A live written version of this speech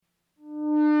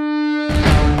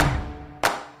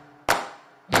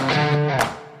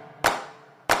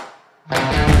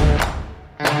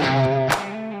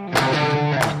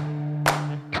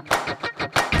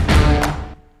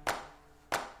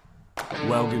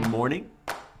Good morning,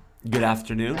 good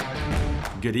afternoon,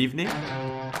 good evening.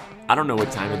 I don't know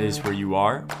what time it is where you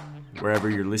are,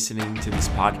 wherever you're listening to this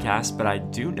podcast, but I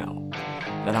do know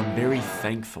that I'm very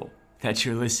thankful that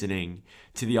you're listening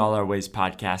to the All Our Ways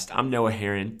podcast. I'm Noah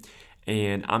Heron,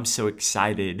 and I'm so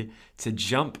excited to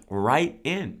jump right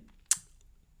in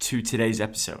to today's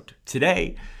episode.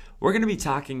 Today, we're going to be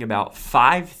talking about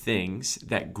 5 things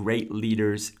that great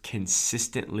leaders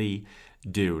consistently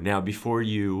do. Now, before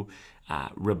you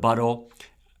rebuttal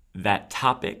that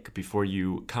topic, before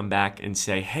you come back and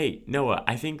say, hey, Noah,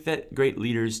 I think that great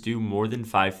leaders do more than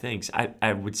 5 things,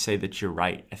 I would say that you're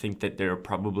right. I think that there are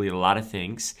probably a lot of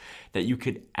things that you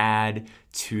could add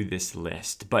to this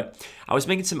list. But I was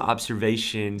making some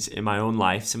observations in my own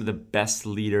life, some of the best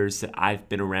leaders that I've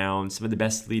been around, some of the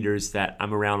best leaders that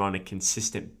I'm around on a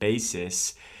consistent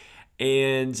basis.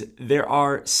 And there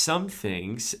are some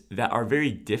things that are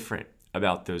very different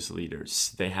about those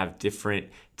leaders. They have different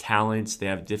talents, they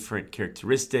have different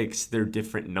characteristics, they're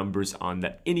different numbers on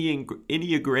the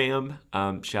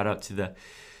Enneagram. Shout out to the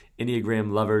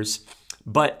Enneagram lovers.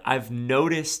 But I've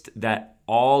noticed that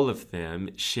all of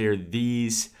them share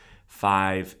these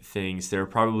 5 things. There are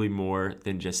probably more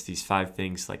than just these 5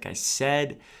 things, like I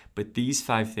said, but these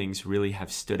 5 things really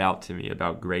have stood out to me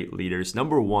about great leaders.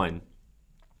 Number 1,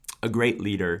 a great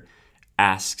leader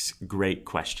asks great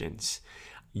questions.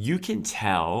 You can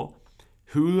tell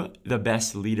who the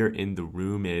best leader in the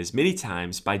room is many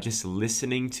times by just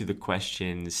listening to the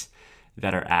questions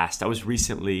that are asked. I was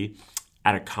recently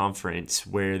at a conference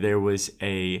where there was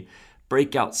a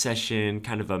breakout session,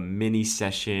 kind of a mini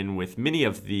session with many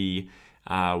of the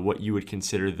what you would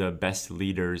consider the best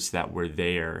leaders that were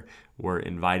there were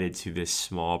invited to this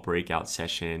small breakout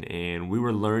session, and we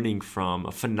were learning from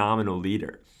a phenomenal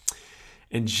leader.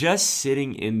 And just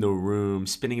sitting in the room,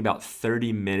 spending about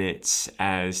 30 minutes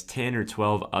as 10 or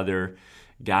 12 other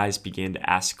guys began to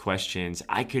ask questions,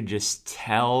 I could just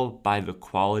tell by the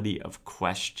quality of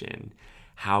question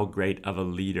how great of a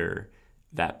leader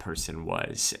that person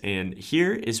was. And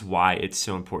here is why it's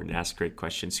so important to ask great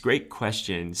questions. Great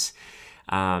questions,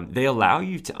 they allow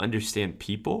you to understand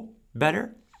people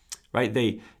better, right?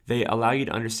 They allow you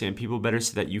to understand people better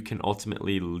so that you can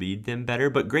ultimately lead them better.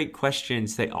 But great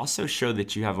questions, they also show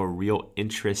that you have a real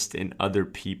interest in other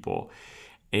people.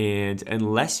 And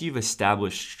unless you've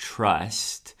established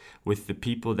trust with the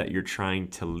people that you're trying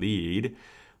to lead,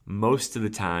 most of the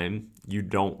time you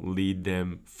don't lead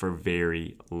them for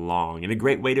very long. And a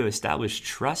great way to establish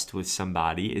trust with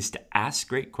somebody is to ask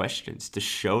great questions, to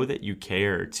show that you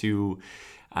care, to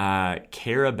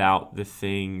care about the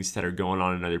things that are going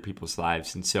on in other people's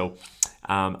lives. And so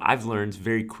I've learned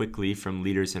very quickly from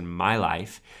leaders in my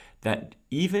life that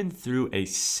even through a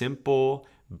simple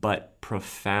but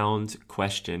profound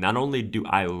question, not only do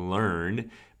I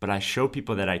learn, but I show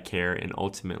people that I care, and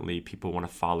ultimately people want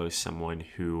to follow someone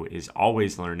who is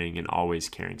always learning and always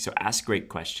caring. So ask great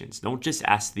questions. Don't just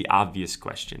ask the obvious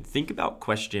question. Think about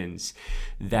questions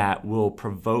that will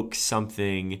provoke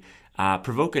something,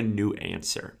 provoke a new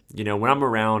answer. You know, when I'm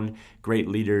around great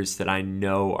leaders that I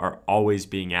know are always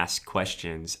being asked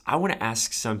questions, I want to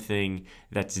ask something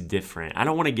that's different. I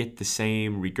don't want to get the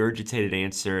same regurgitated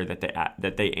answer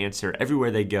that they answer everywhere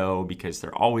they go, because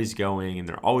they're always going and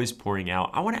they're always pouring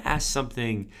out. I want to ask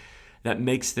something that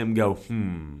makes them go,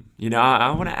 You know,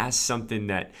 I want to ask something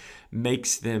that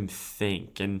makes them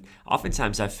think. And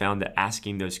oftentimes I've found that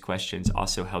asking those questions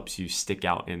also helps you stick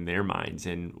out in their minds.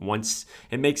 And once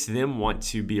it makes them want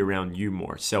to be around you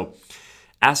more. So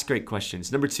ask great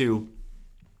questions. Number 2,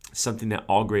 something that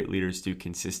all great leaders do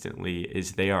consistently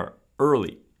is they are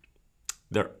early.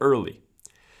 They're early.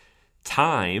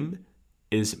 Time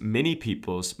is many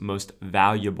people's most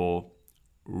valuable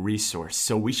resource.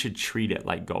 So we should treat it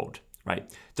like gold,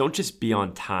 right? Don't just be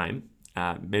on time.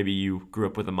 Maybe you grew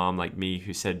up with a mom like me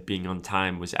who said being on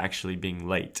time was actually being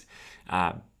late.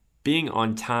 Being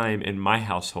on time in my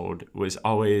household was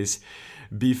always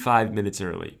be 5 minutes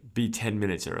early, be 10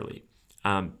 minutes early,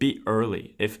 be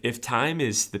early. If time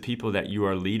is the people that you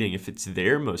are leading, if it's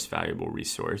their most valuable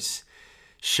resource,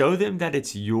 show them that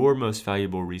it's your most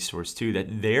valuable resource too,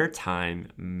 that their time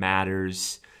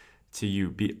matters to you.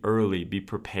 Be early, be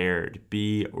prepared,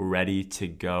 be ready to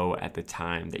go at the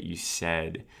time that you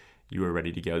said you were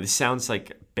ready to go. This sounds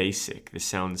like basic. This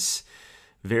sounds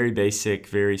very basic,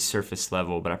 very surface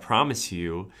level, but I promise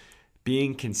you,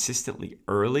 being consistently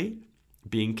early,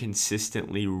 being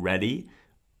consistently ready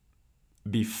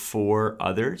before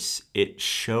others, it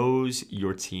shows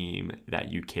your team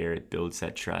that you care. It builds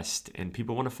that trust, and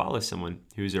people want to follow someone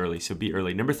who's early. So be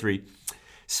early. Number 3,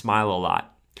 smile a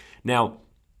lot. Now,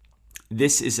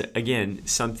 this is, again,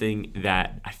 something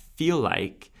that I feel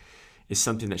like is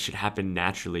something that should happen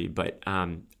naturally, but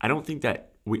I don't think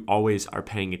that we always are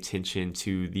paying attention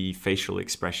to the facial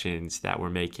expressions that we're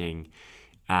making.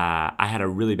 I had a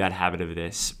really bad habit of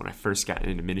this when I first got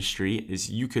into ministry, is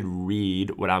you could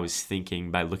read what I was thinking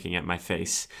by looking at my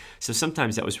face. So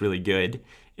sometimes that was really good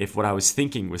if what I was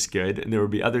thinking was good, and there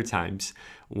would be other times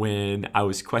when I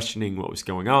was questioning what was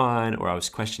going on, or I was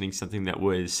questioning something that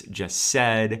was just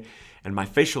said, and my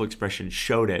facial expression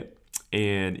showed it,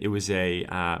 and it was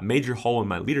a major hole in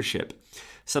my leadership.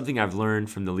 Something I've learned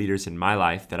from the leaders in my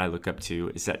life that I look up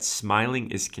to is that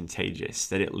smiling is contagious,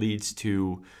 that it leads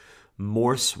to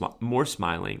more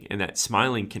smiling, and that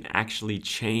smiling can actually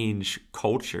change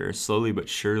culture slowly but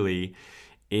surely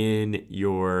in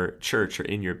your church or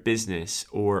in your business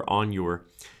or on your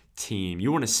team.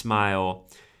 You want to smile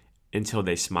until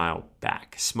they smile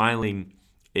back. Smiling,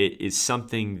 it is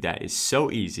something that is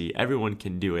so easy. Everyone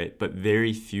can do it, but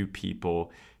very few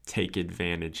people take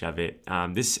advantage of it.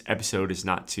 This episode is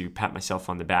not to pat myself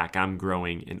on the back. I'm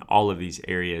growing in all of these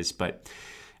areas, but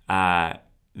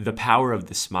the power of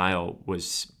the smile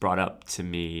was brought up to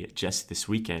me just this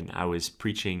weekend. I was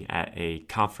preaching at a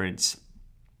conference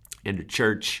in a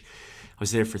church. I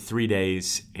was there for 3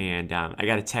 days, and I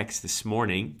got a text this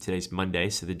morning. Today's Monday,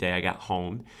 so the day I got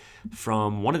home,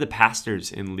 from one of the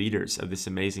pastors and leaders of this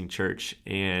amazing church.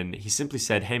 And he simply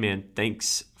said, "Hey man,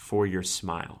 thanks for your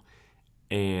smile."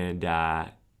 And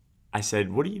I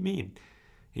said, "What do you mean?"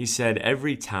 He said,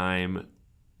 "Every time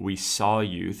we saw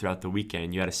you throughout the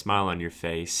weekend, you had a smile on your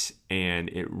face, and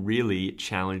it really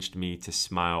challenged me to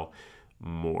smile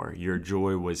more. Your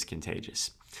joy was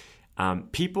contagious."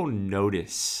 People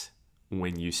notice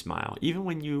when you smile, even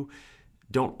when you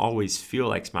don't always feel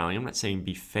like smiling. I'm not saying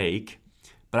be fake,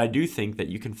 but I do think that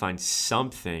you can find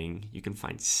something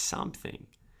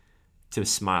to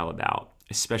smile about,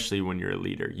 especially when you're a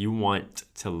leader. You want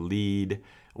to lead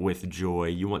with joy.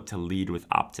 You want to lead with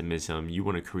optimism. You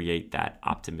want to create that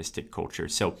optimistic culture.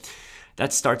 So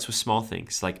that starts with small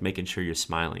things like making sure you're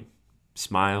smiling.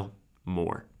 Smile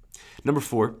more. Number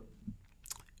 4,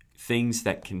 things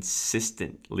that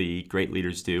consistently great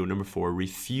leaders do. Number 4,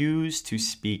 refuse to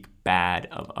speak bad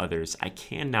of others. I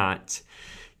cannot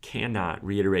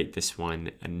reiterate this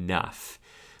one enough.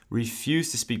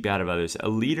 Refuse to speak bad of others. A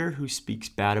leader who speaks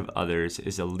bad of others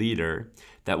is a leader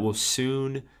that will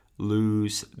soon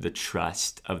lose the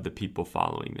trust of the people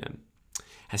following them.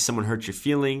 Has someone hurt your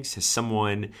feelings? Has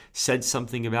someone said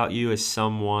something about you? Has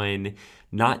someone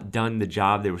not done the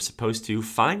job they were supposed to?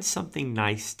 Find something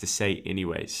nice to say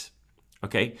anyways.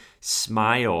 Okay?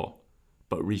 Smile,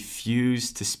 but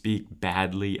refuse to speak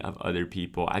badly of other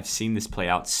people. I've seen this play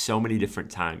out so many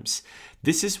different times.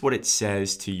 This is what it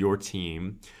says to your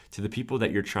team, to the people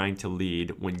that you're trying to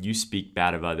lead when you speak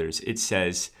bad of others. It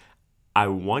says, "I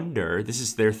wonder," this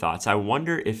is their thoughts, "I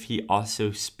wonder if he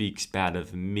also speaks bad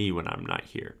of me when I'm not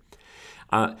here."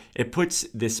 It puts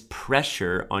this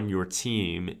pressure on your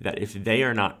team that if they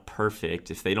are not perfect,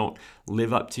 if they don't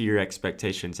live up to your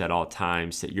expectations at all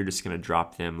times, that you're just going to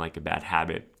drop them like a bad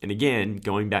habit. And again,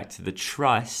 going back to the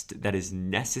trust that is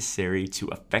necessary to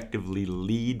effectively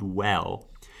lead well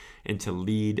and to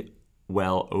lead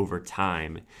well over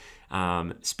time.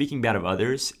 Speaking bad of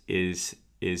others is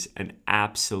an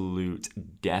absolute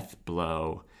death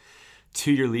blow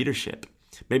to your leadership.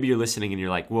 Maybe you're listening and you're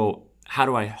like, well, how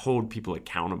do I hold people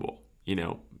accountable?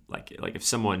 Like if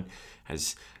someone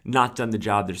has not done the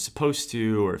job they're supposed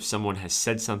to, or if someone has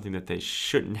said something that they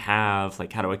shouldn't have,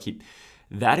 like how do I keep?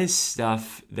 That is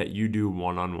stuff that you do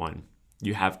one-on-one.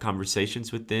 You have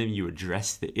conversations with them, you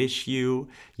address the issue,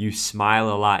 you smile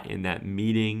a lot in that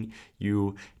meeting,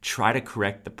 you try to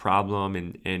correct the problem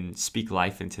and speak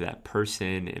life into that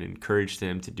person and encourage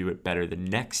them to do it better the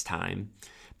next time.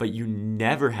 But you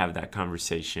never have that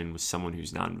conversation with someone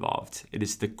who's not involved. It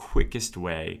is the quickest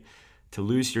way to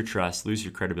lose your trust, lose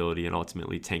your credibility, and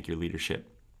ultimately tank your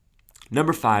leadership.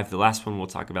 Number 5, the last one we'll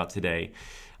talk about today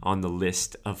on the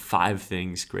list of 5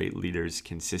 things great leaders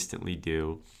consistently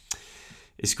do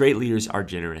is great leaders are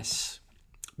generous.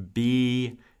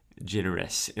 Be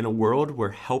generous. In a world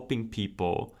where helping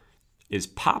people is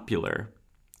popular,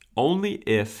 only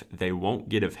if they won't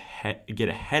get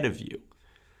ahead of you,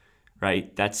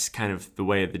 right? That's kind of the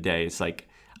way of the day. It's like,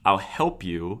 I'll help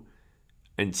you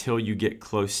until you get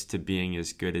close to being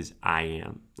as good as I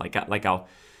am. Like I'll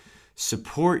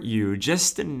support you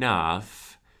just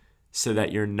enough so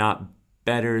that you're not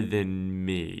better than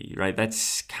me, right?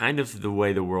 That's kind of the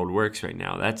way the world works right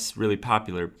now. That's really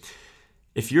popular.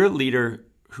 If you're a leader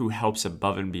who helps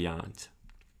above and beyond,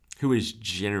 who is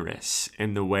generous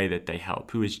in the way that they help,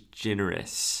 who is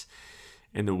generous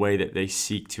in the way that they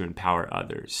seek to empower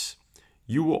others,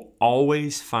 you will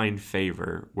always find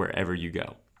favor wherever you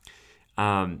go.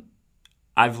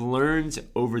 I've learned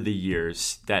over the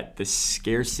years that the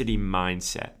scarcity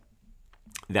mindset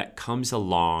that comes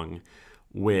along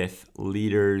with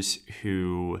leaders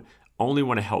who only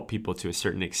want to help people to a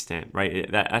certain extent, right?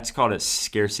 That's called a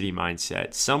scarcity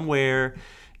mindset. Somewhere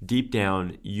deep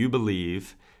down, you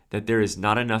believe that there is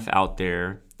not enough out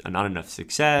there, not enough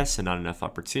success, and not enough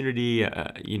opportunity,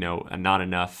 and not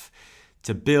enough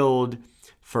to build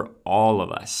for all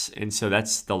of us. And so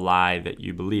that's the lie that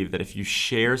you believe, that if you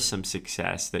share some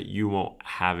success, that you won't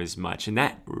have as much. And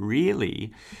that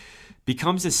really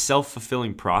becomes a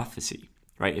self-fulfilling prophecy,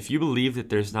 right? If you believe that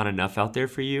there's not enough out there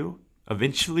for you,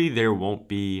 eventually there won't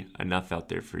be enough out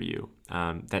there for you.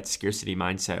 That scarcity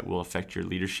mindset will affect your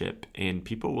leadership, and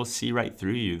people will see right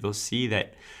through you. They'll see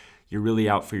that you're really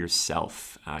out for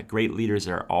yourself. Great leaders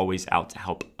are always out to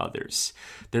help others.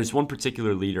 There's one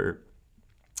particular leader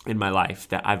in my life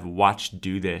that I've watched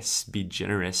do this, be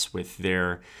generous with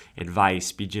their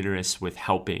advice, be generous with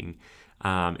helping.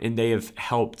 And they have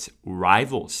helped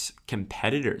rivals,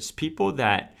 competitors, people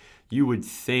that you would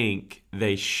think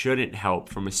they shouldn't help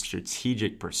from a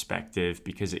strategic perspective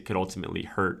because it could ultimately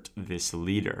hurt this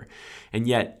leader. And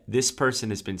yet this person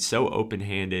has been so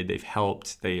open-handed. They've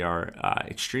helped. They are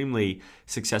extremely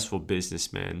successful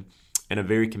businessmen in a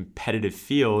very competitive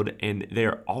field, and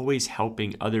they're always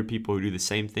helping other people who do the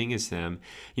same thing as them.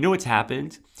 You know what's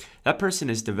happened? That person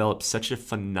has developed such a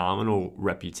phenomenal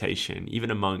reputation, even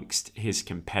amongst his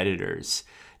competitors,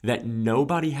 that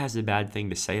nobody has a bad thing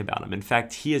to say about him. In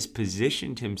fact, he has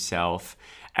positioned himself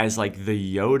as like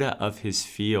the Yoda of his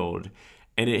field,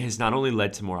 and it has not only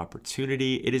led to more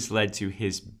opportunity, it has led to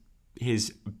his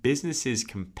business's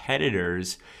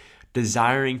competitors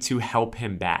desiring to help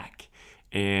him back.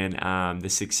 And the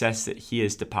success that he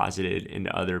has deposited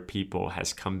into other people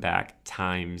has come back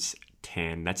times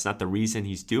 10. That's not the reason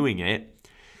he's doing it,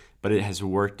 but it has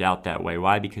worked out that way.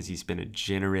 Why? Because he's been a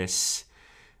generous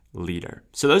leader.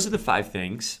 So those are the 5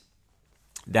 things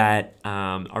that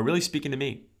are really speaking to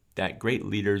me, that great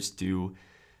leaders do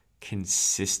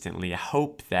consistently. I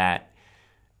hope that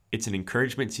it's an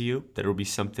encouragement to you, that it'll be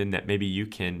something that maybe you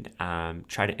can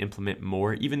try to implement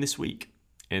more even this week.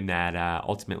 And that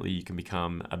ultimately you can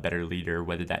become a better leader,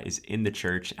 whether that is in the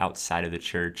church, outside of the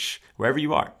church, wherever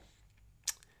you are.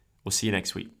 We'll see you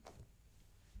next week.